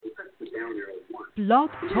Blog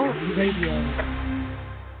Talk Radio.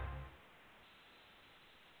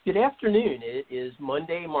 Good afternoon. It is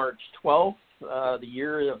Monday, March 12th. The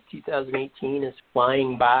year of 2018 is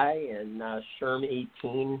flying by, and SHRM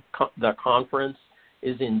 18, the conference,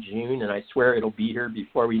 is in June, and I swear it'll be here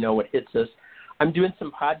before we know what hits us. I'm doing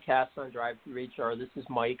some podcasts on Drive Through HR. This is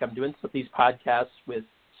Mike. I'm doing these podcasts with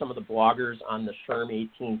some of the bloggers on the SHRM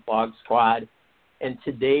 18 blog squad, and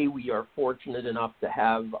today we are fortunate enough to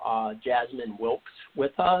have Jazmine Wilkes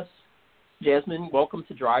with us. Jazmine, welcome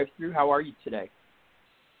to Drive Through. How are you today?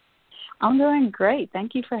 I'm doing great.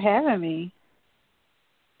 Thank you for having me.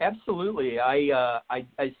 Absolutely. I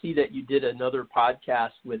see that you did another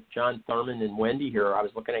podcast with John Thurman and Wendy here. I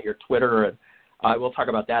was looking at your Twitter, and we'll talk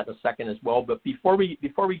about that in a second as well. But before we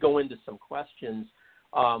go into some questions,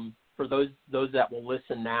 for those that will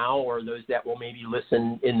listen now or those that will maybe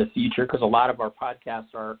listen in the future, because a lot of our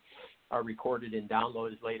podcasts are recorded and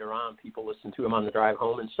downloaded later on. People listen to them on the drive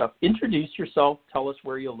home and stuff. Introduce yourself. Tell us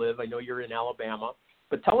where you live. I know you're in Alabama.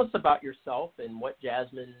 But tell us about yourself and what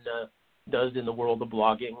Jazmine does in the world of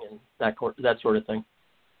blogging and that sort of thing.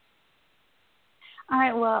 All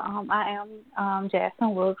right. Well, I am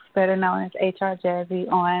Jazmine Wilkes, better known as HR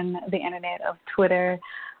Jazzy on the internet of Twitter.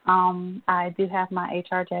 I do have my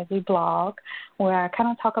HR Jazzy blog where I kind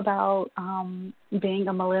of talk about being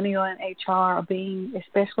a millennial in HR, or being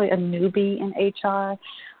especially a newbie in HR.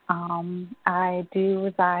 I do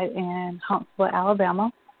reside in Huntsville,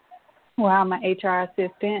 Alabama, where I'm an HR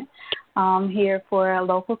assistant here for a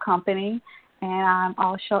local company, and I'm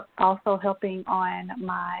also helping on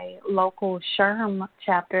my local SHRM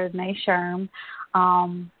chapter, NASHRM,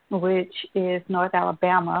 which is North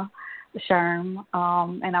Alabama SHRM,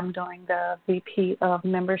 and I'm doing the VP of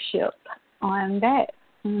membership on that.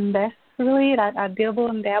 And that's really it. I dibble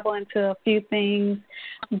and dabble into a few things,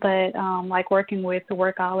 but like working with the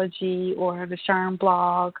Workology or the SHRM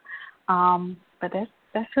blog, but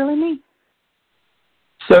that's really me.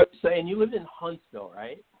 So, and you live in Huntsville,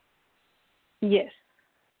 right? Yes.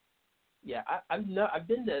 Yeah, I've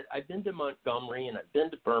been to Montgomery, and I've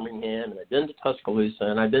been to Birmingham, and I've been to Tuscaloosa,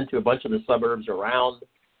 and I've been to a bunch of the suburbs around,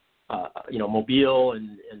 Mobile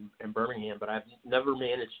and Birmingham, but I've never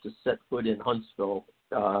managed to set foot in Huntsville,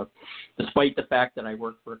 despite the fact that I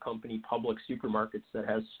work for a company, Public Supermarkets, that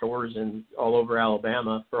has stores all over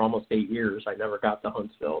Alabama for almost 8 years. I never got to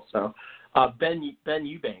Huntsville. So Ben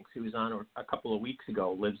Eubanks, who was on a couple of weeks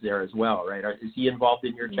ago, lives there as well, right? Is he involved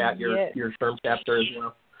in your Yes. your SHRM chapter as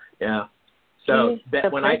well? Yeah. So He's the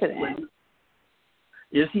president.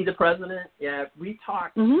 Is he the president? Yeah, we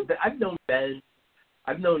talked. Mm-hmm.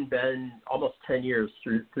 I've known Ben almost 10 years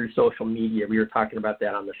through social media. We were talking about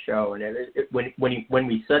that on the show, and when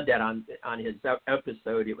we said that on his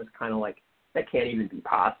episode, it was kind of like, that can't even be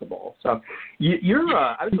possible. So you're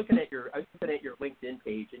I was looking at your LinkedIn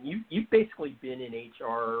page, and you've basically been in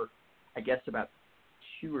HR, I guess, about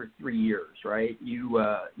 2 or 3 years, right? You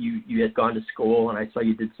had gone to school, and I saw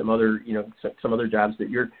you did some other jobs that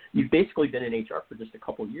you've basically been in HR for just a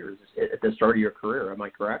couple of years at the start of your career. Am I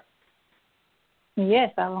correct?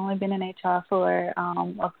 Yes, I've only been in HR for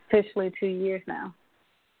officially 2 years now.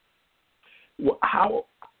 Well, how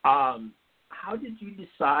did you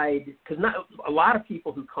decide? Because not a lot of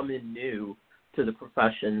people who come in new to the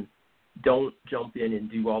profession don't jump in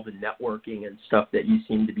and do all the networking and stuff that you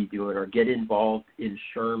seem to be doing, or get involved in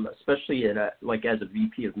SHRM, especially as a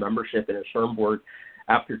VP of membership in a SHRM board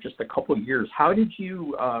after just a couple of years. How did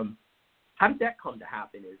that come to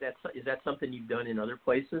happen? Is that something you've done in other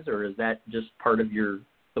places, or is that just part of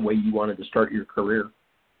the way you wanted to start your career?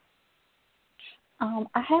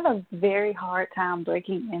 I had a very hard time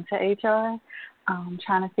breaking into HR,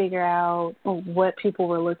 trying to figure out what people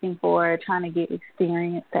were looking for, trying to get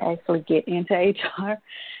experience to actually get into HR.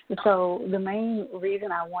 So the main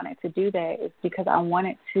reason I wanted to do that is because I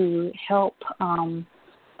wanted to help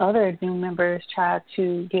other new members try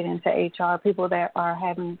to get into HR, people that are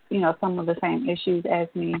having, some of the same issues as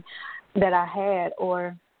me that I had,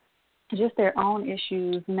 or just their own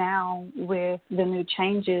issues now with the new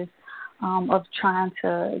changes of trying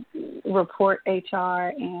to report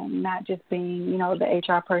HR and not just being, the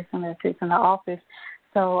HR person that sits in the office.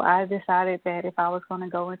 So I decided that if I was going to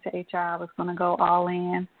go into HR, I was going to go all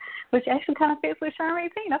in, which actually kind of fits with SHRM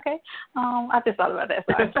 18. Okay. I just thought about that.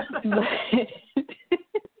 Sorry.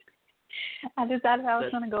 I decided I was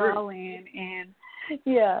going to go all in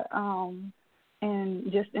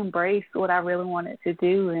and just embrace what I really wanted to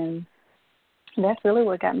do. And that's really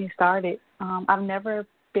what got me started.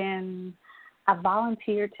 I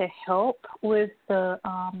volunteered to help with the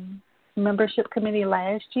membership committee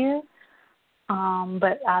last year,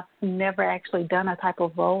 but I've never actually done a type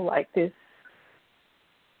of role like this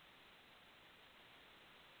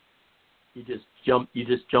You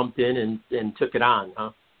just jumped in and took it on,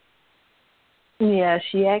 huh? Yeah,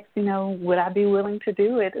 she asked, would I be willing to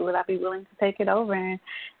do it? Would I be willing to take it over?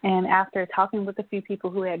 And after talking with a few people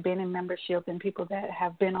who had been in membership and people that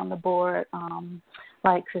have been on the board,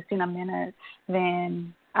 like Christina Minard,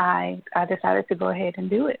 then I decided to go ahead and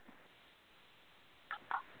do it.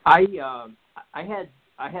 I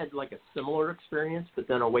had like a similar experience, but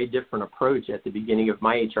then a way different approach at the beginning of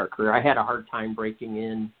my HR career. I had a hard time breaking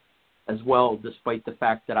in as well, despite the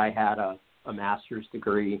fact that I had a master's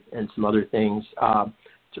degree and some other things.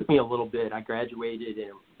 Took me a little bit. I graduated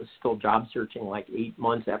and was still job searching like 8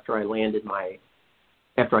 months after I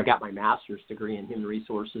got my master's degree in human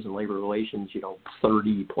resources and labor relations,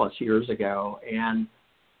 30 plus years ago. And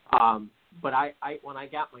but I when I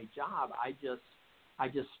got my job, I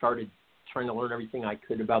just started trying to learn everything I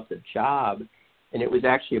could about the job. And it was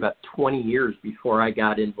actually about 20 years before I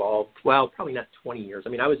got involved. Well, probably not 20 years. I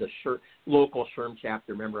mean, I was a local SHRM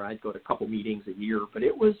chapter member. I'd go to a couple meetings a year, but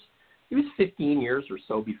it was 15 years or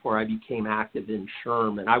so before I became active in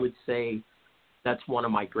SHRM. And I would say that's one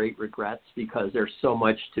of my great regrets, because there's so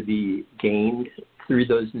much to be gained through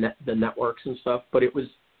the networks and stuff. But it was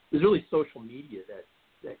really social media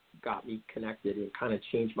that got me connected and kind of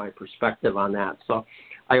changed my perspective on that. So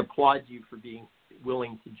I applaud you for being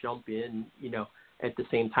willing to jump in, at the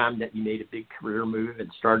same time that you made a big career move and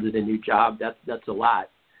started a new job. That's a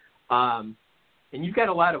lot. And you've got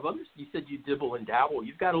a lot of others. You said you dibble and dabble.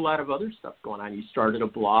 You've got a lot of other stuff going on. You started a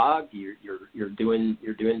blog. You're doing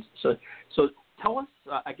so. So tell us.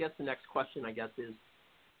 I guess the next question is,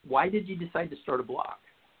 why did you decide to start a blog?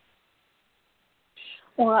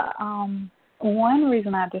 Well, one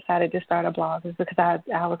reason I decided to start a blog is because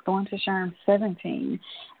I was going to SHRM 17,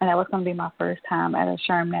 and that was going to be my first time at a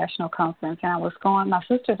SHRM national conference. And I was going. My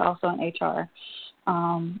sister's also in HR,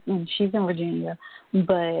 and she's in Virginia,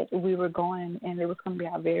 but we were going, and it was going to be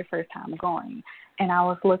our very first time going. And I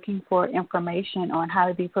was looking for information on how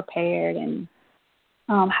to be prepared and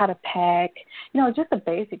how to pack, just the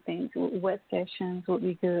basic things. What sessions would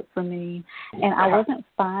be good for me, and I wasn't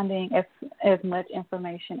finding as much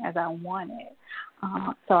information as I wanted.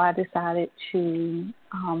 So I decided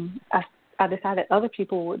I decided other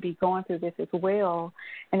people would be going through this as well,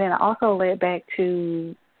 and then I also led back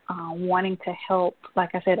to wanting to help,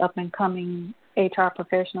 like I said, up and coming HR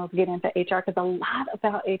professionals get into HR, because a lot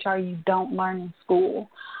about HR you don't learn in school.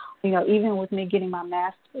 Even with me getting my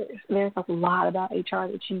master's, there's a lot about HR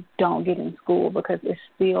that you don't get in school because it's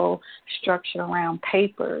still structured around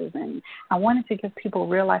papers. And I wanted to give people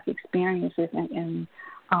real life experiences and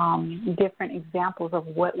different examples of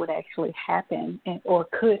what would actually happen or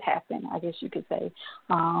could happen, I guess you could say,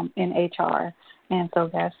 in HR. And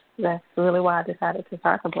so that's really why I decided to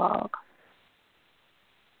start the blog.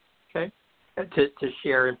 Okay. To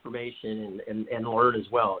share information and learn as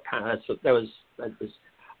well. That was.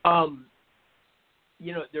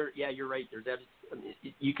 You're right.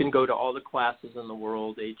 You can go to all the classes in the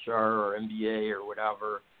world, HR or MBA or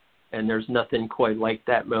whatever, and there's nothing quite like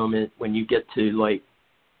that moment when you get to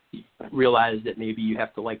realize that maybe you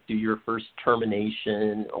have to do your first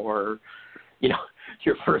termination or,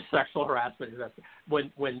 your first sexual harassment.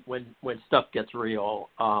 When stuff gets real,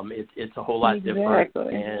 it's a whole lot different,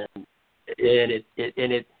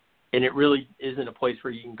 and it really isn't a place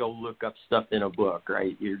where you can go look up stuff in a book,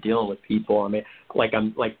 right? You're dealing with people. I mean,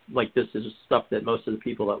 this is stuff that most of the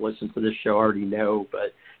people that listen to this show already know,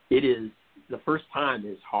 but it is, the first time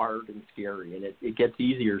is hard and scary, and it gets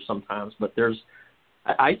easier sometimes, but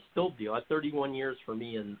I still deal. 31 years for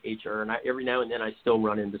me in HR, and every now and then I still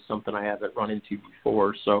run into something I haven't run into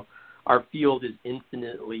before. So our field is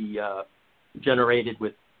infinitely generated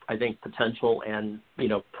with, I think, potential and,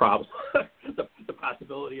 problems, the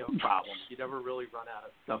possibility of problems. You never really run out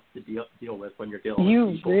of stuff to deal with when you're dealing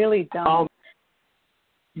with people. You really don't.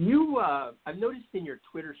 I've noticed in your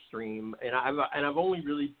Twitter stream, and I've only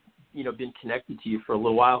really, been connected to you for a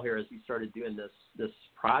little while here as we started doing this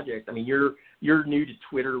project. I mean, you're new to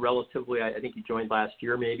Twitter relatively. I think you joined last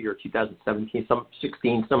year maybe, or 2017,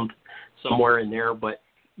 16, somewhere in there, but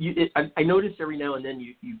I noticed every now and then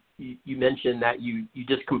you mention that you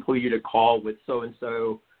just completed a call with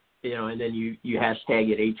so-and-so, and then you hashtag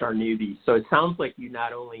it HR newbies. So it sounds like you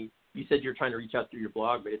said you're trying to reach out through your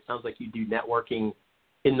blog, but it sounds like you do networking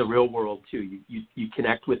in the real world too. You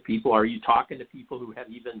connect with people. Are you talking to people who have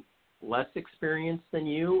even less experience than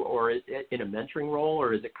you, or in a mentoring role,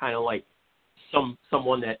 or is it kind of like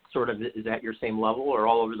someone that sort of is at your same level, or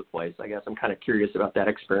all over the place? I guess I'm kind of curious about that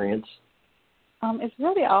experience. It's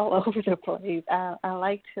really all over the place. I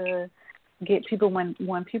like to get people,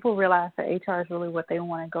 when people realize that HR is really what they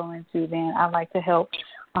want to go into, then I like to help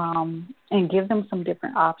and give them some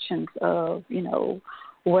different options of,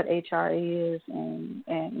 what HR is,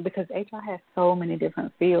 and because HR has so many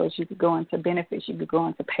different fields. You could go into benefits, you could go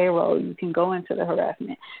into payroll, you can go into the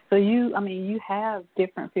harassment. So you have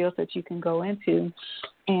different fields that you can go into,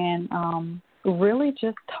 and really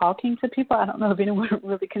just talking to people. I don't know if anyone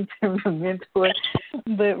really considers a mentor,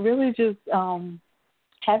 but really just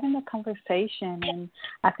having a conversation. And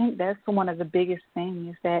I think that's one of the biggest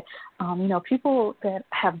things that, people that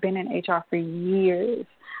have been in HR for years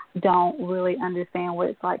don't really understand what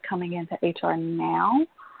it's like coming into HR now.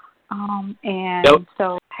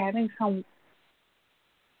 So having someone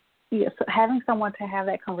to have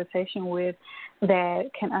that conversation with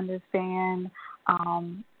that can understand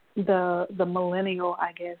the millennial,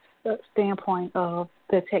 I guess, standpoint of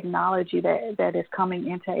the technology that is coming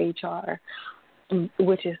into HR,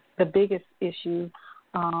 which is the biggest issue,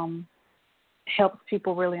 helps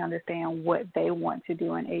people really understand what they want to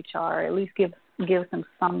do in HR, or at least gives them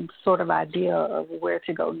some sort of idea of where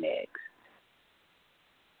to go next.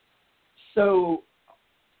 So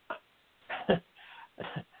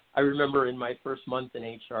I remember in my first month in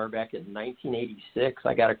HR back in 1986,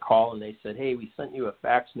 I got a call and they said, "Hey, we sent you a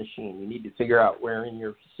fax machine. You need to figure out where in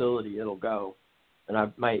your facility it'll go." And I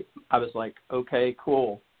was like, "Okay,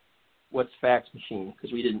 cool. What's fax machine?"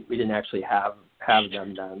 Because we didn't actually have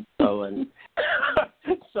them then. So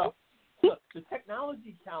so the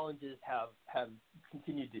technology challenges have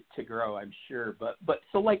continued to grow, I'm sure. But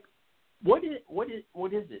so like, what is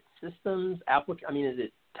it? Systems, is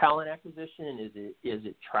it talent acquisition? Is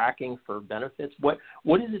it tracking for benefits? What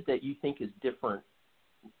is it that you think is different?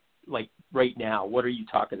 Like right now, what are you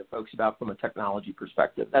talking to folks about from a technology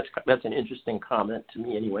perspective? That's an interesting comment to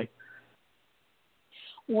me, anyway.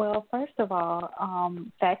 Well, first of all,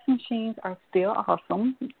 fax machines are still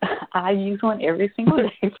awesome. I use one every single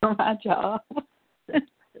day for my job.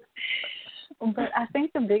 But I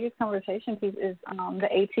think the biggest conversation piece is the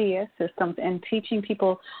ATS systems and teaching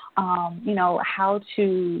people, how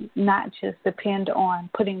to not just depend on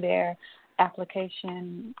putting their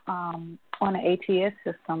application on an ATS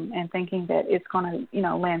system and thinking that it's going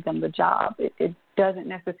to, land them the job. It doesn't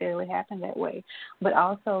necessarily happen that way, but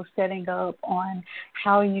also setting up on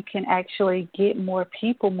how you can actually get more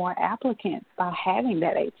people, more applicants by having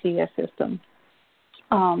that ATS system.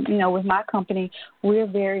 With my company, we're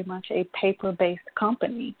very much a paper-based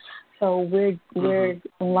company, so we're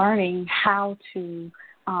learning how to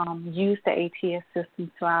use the ATS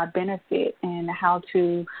system to our benefit and how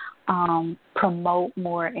to promote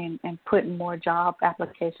more and put more job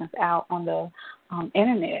applications out on the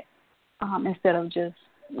internet instead of just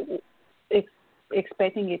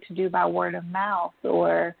expecting it to do by word of mouth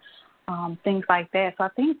or things like that. So I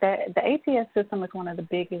think that the ATS system is one of the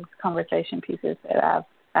biggest conversation pieces that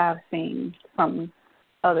I've seen from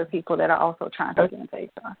other people that are also trying to get into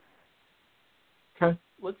HR. Okay.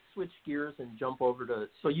 Let's switch gears and jump over to,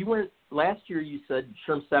 so you went, last year you said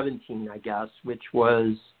SHRM 17, I guess, which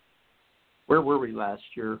was, where were we last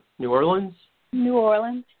year? New Orleans? New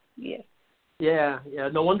Orleans, yes. Yeah,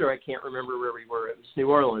 no wonder I can't remember where we were. It was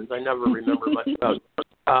New Orleans. I never remember much about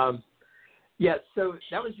it. Yeah, so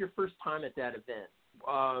that was your first time at that event.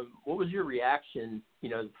 What was your reaction,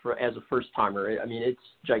 as a first-timer? I mean, it's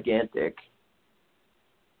gigantic.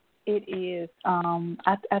 It is.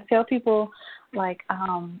 I tell people, I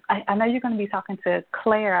know you're going to be talking to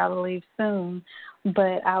Claire, I believe, soon,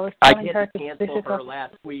 but I was telling her to cancel her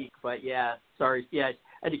last week, but yeah, sorry. Yeah, I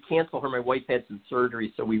had to cancel her. My wife had some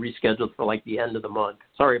surgery, so we rescheduled for the end of the month.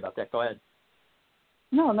 Sorry about that. Go ahead.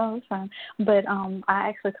 No, it's fine. But I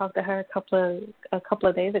actually talked to her a couple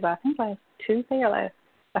of days ago. I think last Tuesday,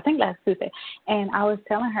 and I was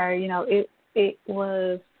telling her, it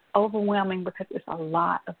was overwhelming because it's a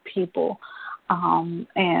lot of people, and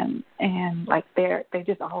they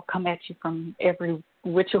just all come at you from every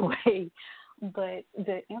which way. But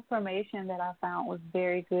the information that I found was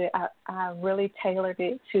very good. I really tailored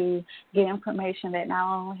it to get information that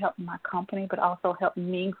not only helped my company, but also helped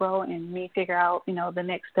me grow and me figure out, the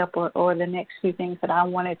next step or the next few things that I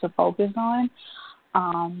wanted to focus on.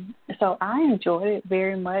 So I enjoyed it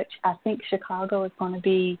very much. I think Chicago is going to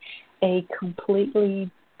be a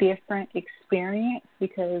completely different experience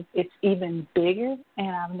because it's even bigger,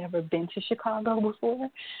 and I've never been to Chicago before.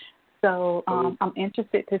 So I'm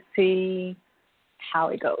interested to see how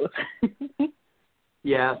it goes.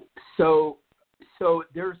 Yeah. So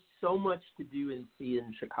there's so much to do and see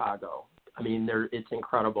in Chicago. I mean, it's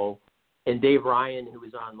incredible. And Dave Ryan, who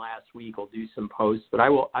was on last week, will do some posts. But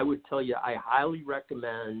I would tell you, I highly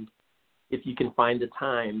recommend, if you can find the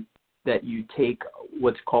time, that you take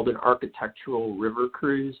what's called an architectural river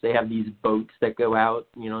cruise. They have these boats that go out,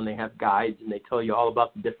 and they have guides, and they tell you all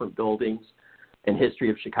about the different buildings and history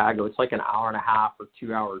of Chicago. It's like an hour and a half or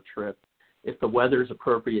 2-hour trip. If the weather's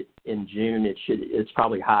appropriate in June, it's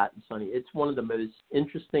probably hot and sunny. It's one of the most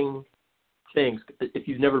interesting things. If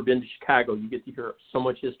you've never been to Chicago, you get to hear so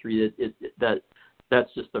much history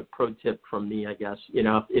that's just a pro tip from me, I guess.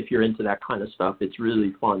 If you're into that kind of stuff, it's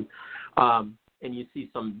really fun. And you see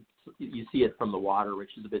it from the water,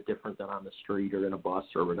 which is a bit different than on the street or in a bus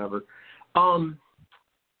or whatever.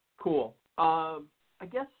 Cool. I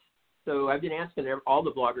guess, so I've been asking all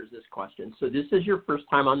the bloggers this question. So this is your first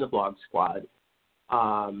time on the Blog Squad.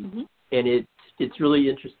 And it's really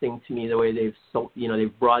interesting to me the way they've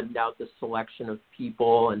broadened out the selection of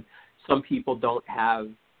people, and some people don't have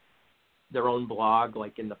their own blog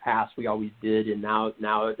like in the past we always did, and now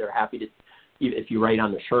they're happy to, if you write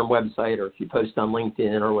on the SHRM website or if you post on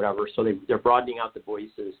LinkedIn or whatever. So they're broadening out the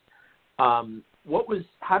voices. What was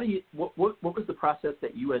the process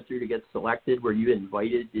that you went through to get selected? Were you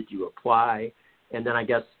invited? Did you apply? And then I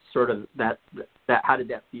guess sort of that how did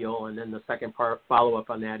that feel? And then the second part follow up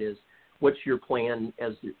on that is, what's your plan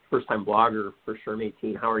as a first time blogger for SHRM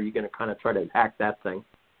 18? How are you going to kind of try to hack that thing?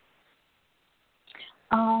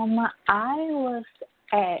 I was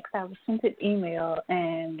sent an email,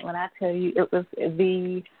 and when I tell you, it was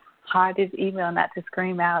the hardest email not to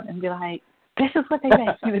scream out and be like, this is what they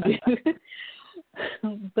asked me to do.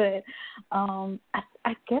 But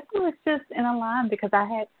I guess it was just in a line because I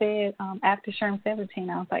had said after SHRM 17,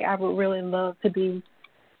 I was like, I would really love to be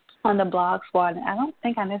on the Blog Squad. And I don't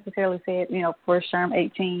think I necessarily said, for SHRM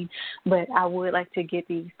 18, but I would like to get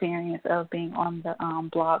the experience of being on the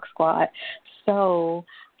Blog Squad. So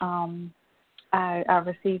I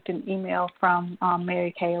received an email from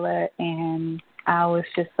Mary Kayla, and I was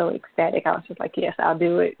just so ecstatic. I was just like, yes, I'll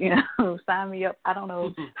do it. Sign me up. I don't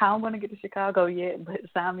know how I'm going to get to Chicago yet, but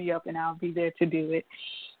sign me up and I'll be there to do it.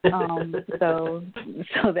 So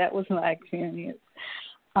that was my experience.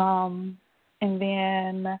 And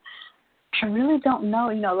then I really don't know.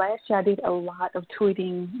 Last year I did a lot of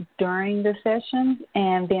tweeting during the sessions,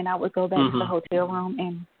 and then I would go back to the hotel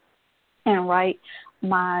room and write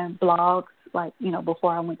my blogs,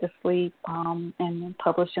 before I went to sleep, and then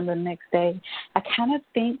publish them the next day. I kind of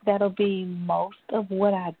think that'll be most of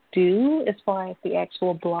what I do as far as the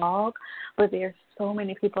actual blog, but there's so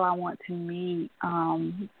many people I want to meet,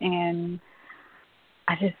 and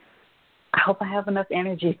I hope I have enough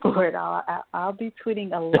energy for it all. I'll be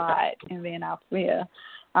tweeting a lot, and then I'll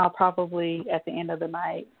probably at the end of the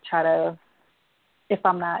night try to, if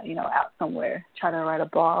I'm not, out somewhere, try to write a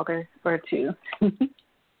blog or two.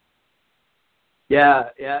 Yeah,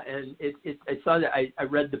 and I saw that. I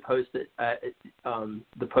read the post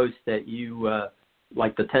that you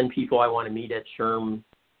like the 10 people I want to meet at SHRM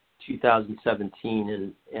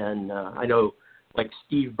 2017, and I know like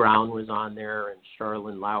Steve Brown was on there, and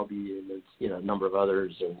Charlene Lauby, and there's a number of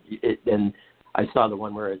others, and I saw the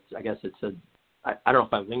one where I said I don't know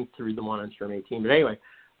if I linked through the one on SHRM 18, but anyway,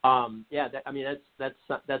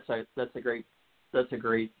 that's a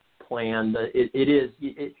great plan. It is.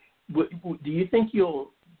 Do you think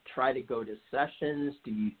you'll try to go to sessions?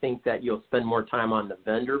 Do you think that you'll spend more time on the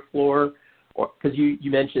vendor floor? Or because you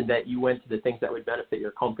mentioned that you went to the things that would benefit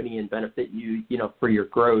your company and benefit you, for your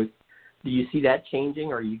growth. Do you see that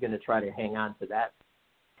changing, or are you going to try to hang on to that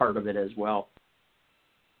part of it as well?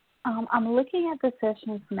 I'm looking at the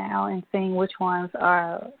sessions now and seeing which ones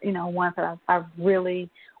are, ones that I really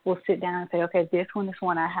will sit down and say, okay, this one is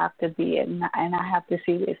one I have to be at, and I have to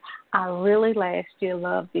see this. I really last year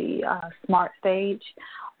loved the Smart Stage,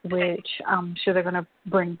 which I'm sure they're going to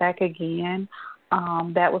bring back again.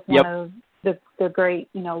 That was one of the great,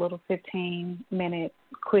 little 15-minute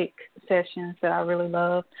quick sessions that I really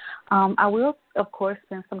loved. I will, of course,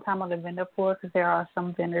 spend some time on the vendor floor because there are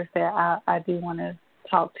some vendors that I do want to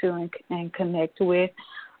talk to and connect with.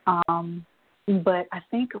 But I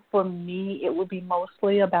think for me, it would be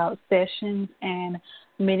mostly about sessions and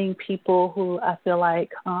meeting people who I feel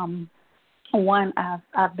like, one,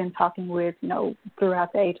 I've been talking with,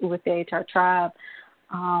 throughout with the HR tribe,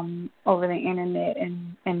 over the internet,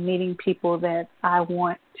 and meeting people that I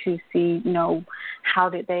want to see, how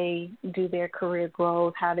did they do their career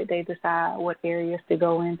growth? How did they decide what areas to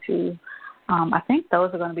go into? I think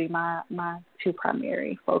those are going to be my two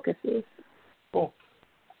primary focuses. Cool.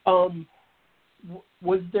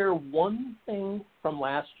 Was there one thing from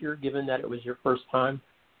last year, given that it was your first time,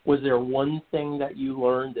 was there one thing that you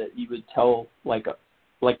learned that you would tell, like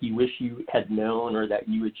you wish you had known, or that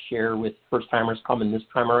you would share with first-timers coming this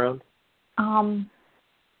time around?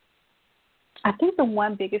 I think the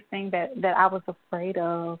one biggest thing that I was afraid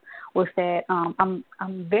of was that I'm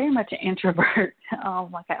very much an introvert.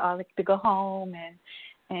 Like I like to go home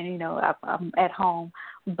and you know I'm at home,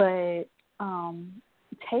 but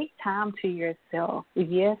take time to yourself.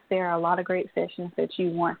 Yes, there are a lot of great sessions that you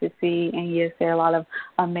want to see, and yes, there are a lot of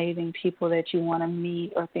amazing people that you want to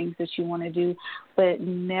meet or things that you want to do, but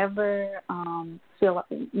never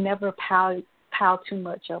pile too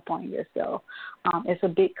much up on yourself. It's a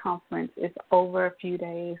big conference. It's over a few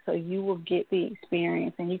days, so you will get the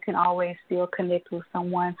experience, and you can always still connect with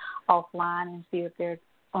someone offline and see if they're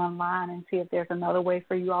online and see if there's another way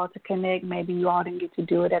for you all to connect. Maybe you all didn't get to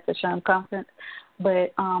do it at the SHRM conference,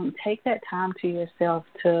 but take that time to yourself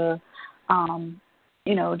to,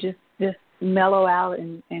 you know, just mellow out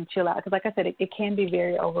and chill out. Because like I said, it can be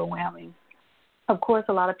very overwhelming. Of course,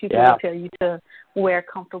 a lot of people will tell you to wear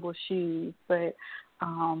comfortable shoes, but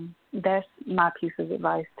that's my piece of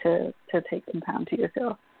advice, to take some time to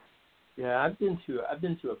yourself. Yeah, I've been to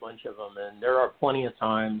a bunch of them, and there are plenty of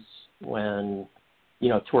times when, you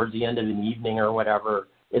know, towards the end of an evening or whatever,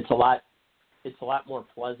 it's a lot more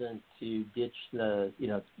pleasant to ditch the, you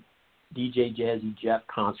know, DJ Jazzy Jeff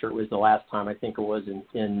concert was the last time. I think it was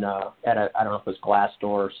in at a, I don't know if it was Glassdoor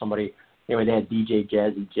or somebody. Anyway, they had DJ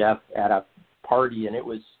Jazzy Jeff at a party, and it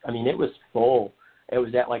was full. It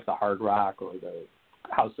was at like the Hard Rock or the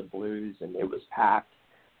House of Blues, and it was packed.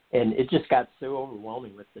 And it just got so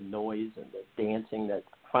overwhelming with the noise and the dancing that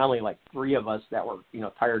finally, like, three of us that were, you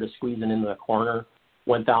know, tired of squeezing into the corner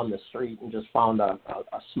went down the street and just found a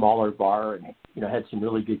smaller bar and, you know, had some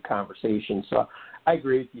really good conversations. So I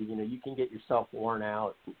agree with you. You know, you can get yourself worn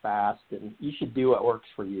out fast, and you should do what works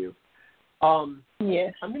for you.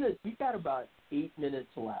 Yes. We've got about 8 minutes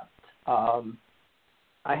left.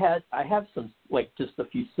 I have some, like, just a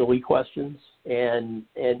few silly questions, and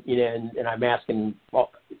you know, and I'm asking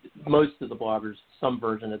most of the bloggers some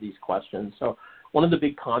version of these questions. So one of the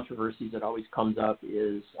big controversies that always comes up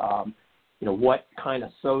is, you know, what kind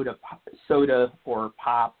of soda or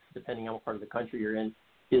pop, depending on what part of the country you're in,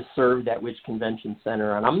 is served at which convention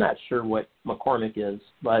center. And I'm not sure what McCormick is,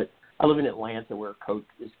 but I live in Atlanta where Coke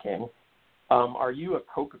is king. Are you a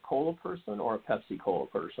Coca-Cola person or a Pepsi-Cola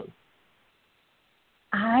person?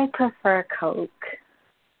 I prefer Coke.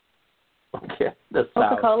 Okay, that's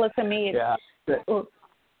Coca-Cola to me. Yeah.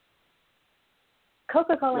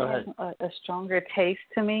 Coca-Cola has a stronger taste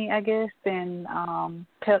to me, I guess, than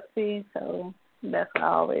Pepsi. So that's why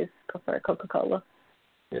I always prefer Coca-Cola.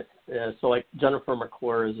 Yeah. So like Jennifer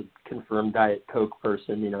McClure is a confirmed Diet Coke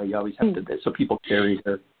person. You know, you always have to. So people carry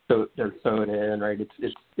their soda in, right?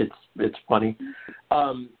 It's funny.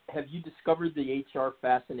 Have you discovered the HR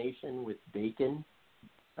fascination with bacon?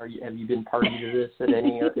 Have you been party to this at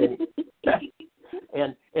any?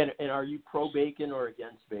 And are you pro bacon or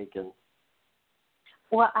against bacon?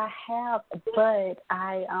 Well, I have, but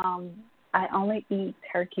I only eat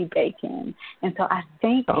turkey bacon, and so I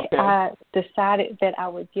think I decided that I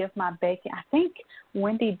would give my bacon. I think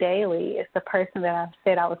Wendy Daly is the person that I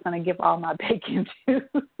said I was going to give all my bacon to.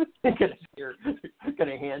 You're going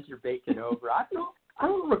to hand your bacon over. I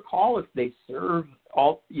don't recall if they serve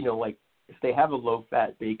all, you know, like if they have a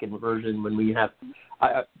low-fat bacon version. When we have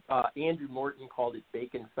Andrew Morton called it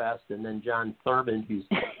Bacon Fest, and then John Thurmond, whose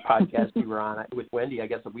podcast we were on with Wendy, I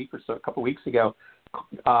guess a couple weeks ago,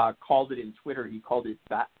 called it in Twitter. He called it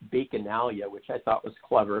Baconalia, which I thought was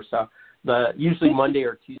clever. So usually Monday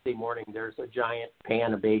or Tuesday morning, there's a giant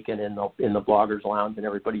pan of bacon in the bloggers lounge, and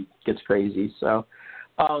everybody gets crazy. So,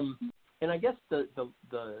 and I guess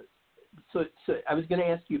So I was going to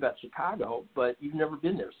ask you about Chicago, but you've never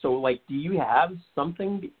been there. So, like, do you have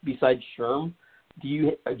something besides SHRM? Do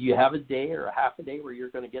you have a day or a half a day where you're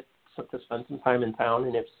going to get to spend some time in town?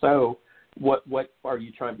 And if so, what are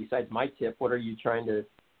you trying, besides my tip, what are you trying to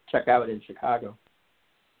check out in Chicago?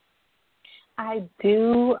 I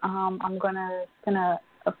do. I'm going to spend a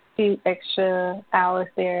few extra hours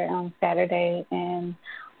there on Saturday and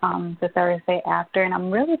the Thursday after. And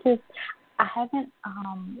I haven't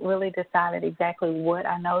really decided exactly what.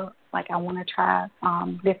 I know, like, I want to try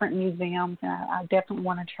different museums, and I definitely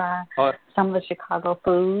want to try some of the Chicago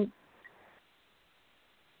food.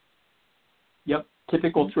 Yep,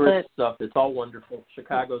 typical tourist stuff. It's all wonderful.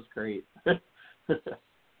 Chicago's great.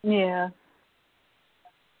 Yeah.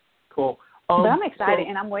 Cool. But I'm excited,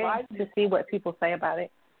 and I'm waiting to see what people say about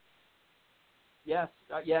it. Yes,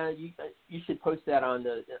 you should post that on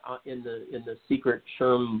in the secret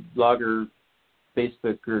SHRM blogger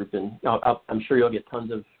Facebook group, and I'm sure you'll get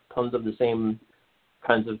tons of the same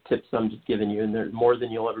kinds of tips I'm just giving you, and there's more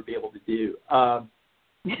than you'll ever be able to do.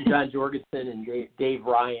 John Jorgensen and Dave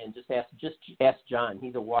Ryan. Just ask John.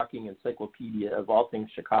 He's a walking encyclopedia of all things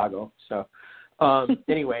Chicago. So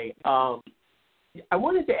anyway, I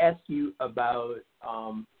wanted to ask you about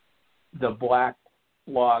the Black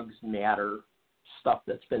Blogs Matter stuff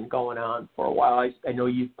that's been going on for a while. I know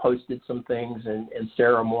you've posted some things, and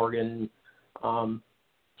Sarah Morgan. Can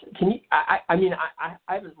you? I mean, I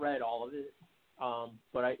haven't read all of it,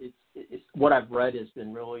 but it's what I've read has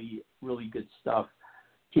been really, really good stuff.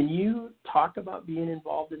 Can you talk about being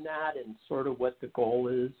involved in that and sort of what the goal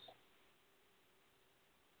is?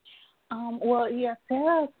 Well, yeah,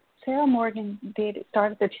 Sarah Morgan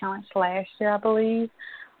started the challenge last year, I believe,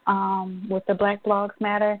 with the Black Blogs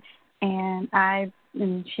Matter, and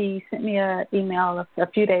she sent me an email a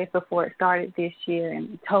few days before it started this year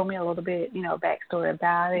and told me a little bit, backstory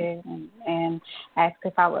about it and asked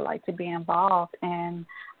if I would like to be involved. And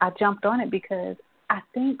I jumped on it because I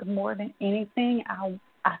think more than anything,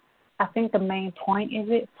 I think the main point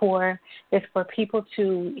is for people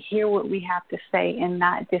to hear what we have to say and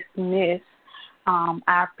not dismiss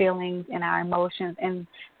our feelings and our emotions and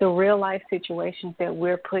the real life situations that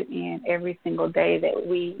we're put in every single day that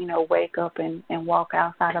we, wake up and walk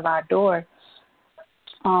outside of our door.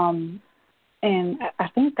 And I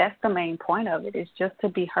think that's the main point of it, is just to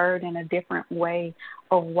be heard in a different way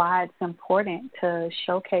of why it's important to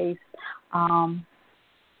showcase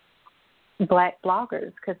Black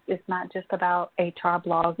bloggers, because it's not just about HR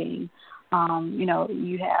blogging.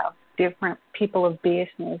 You have different people of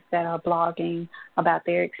business that are blogging about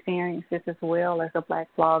their experiences as well as a Black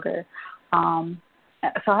blogger.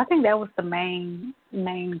 So I think that was the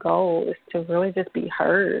main goal, is to really just be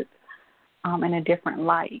heard in a different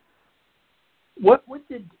light.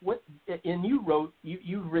 And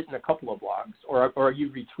you've written a couple of blogs or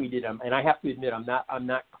you've retweeted them, and I have to admit I'm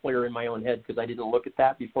not clear in my own head because I didn't look at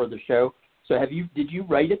that before the show. So did you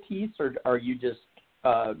write a piece, or are you just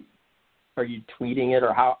are you tweeting it,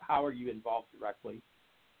 or how are you involved directly?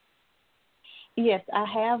 Yes, I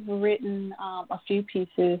have written a few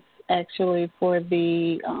pieces actually for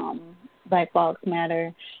the Black Blogs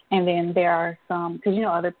Matter, and then there are some, because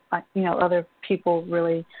other people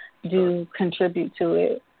really do contribute to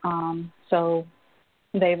it. So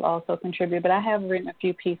they've also contributed, but I have written a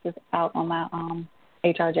few pieces out on my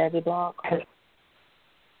HR Jazzy blog.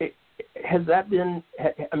 Has that been?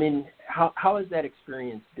 I mean, how has that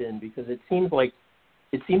experience been? Because it seems like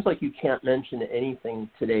you can't mention anything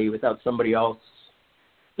today without somebody else.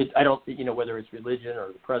 I don't, whether it's religion or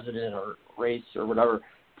the president or race or whatever,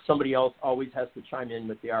 somebody else always has to chime in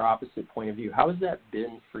with our opposite point of view. How has that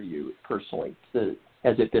been for you personally? Has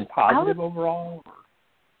it been positive overall?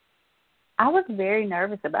 I was very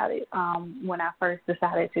nervous about it when I first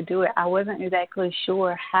decided to do it. I wasn't exactly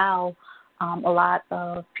sure how a lot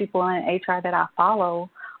of people in HR that I follow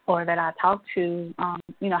or that I talk to,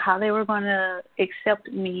 how they were going to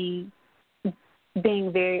accept me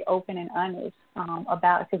being very open and honest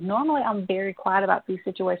about it. Because normally I'm very quiet about these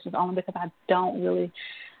situations only because I don't really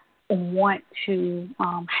want to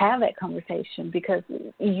have that conversation, because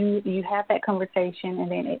you have that conversation and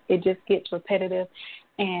then it just gets repetitive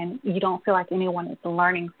and you don't feel like anyone is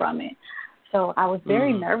learning from it. So I was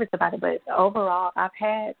very nervous about it, but overall I've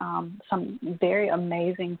had some very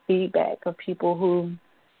amazing feedback of people who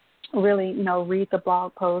really, read the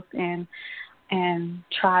blog post and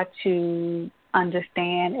try to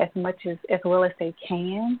understand as well as they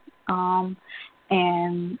can,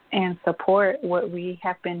 and support what we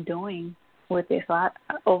have been doing with this. So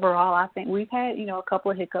overall, I think we've had, a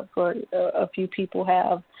couple of hiccups where a few people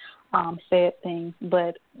have said things,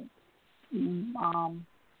 but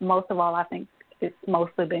most of all, I think it's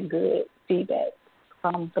mostly been good feedback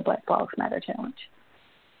from the Black Blogs Matter Challenge.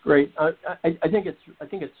 Great. I think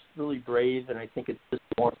it's really brave, and I think it's just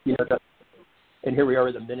more, and here we are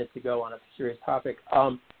with a minute to go on a serious topic.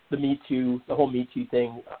 The whole Me Too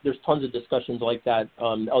thing. There's tons of discussions like that,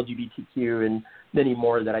 LGBTQ and many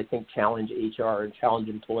more that I think challenge HR and challenge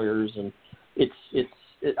employers, and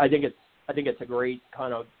I think it's a great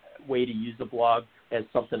kind of way to use the blog as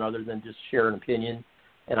something other than just share an opinion.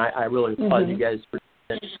 And I really applaud you guys for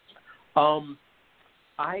that.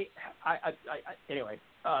 Anyway,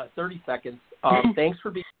 30 seconds. Thanks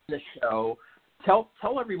for being on the show. Tell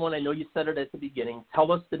everyone, I know you said it at the beginning,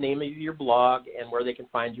 tell us the name of your blog and where they can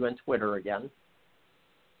find you on Twitter again.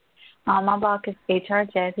 My blog is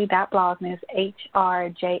hrjazzy.blog, and it's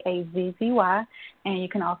HRJAZZY, and you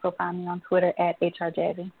can also find me on Twitter at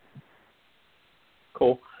hrjazzy.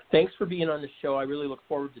 Cool. Thanks for being on the show. I really look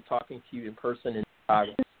forward to talking to you in person in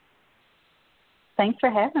Chicago. Thanks for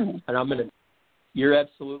having me. And I'm You're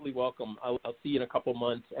absolutely welcome. I'll see you in a couple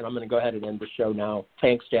months, and I'm going to go ahead and end the show now.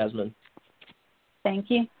 Thanks, Jazmine. Thank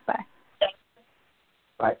you. Bye.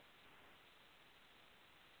 Bye.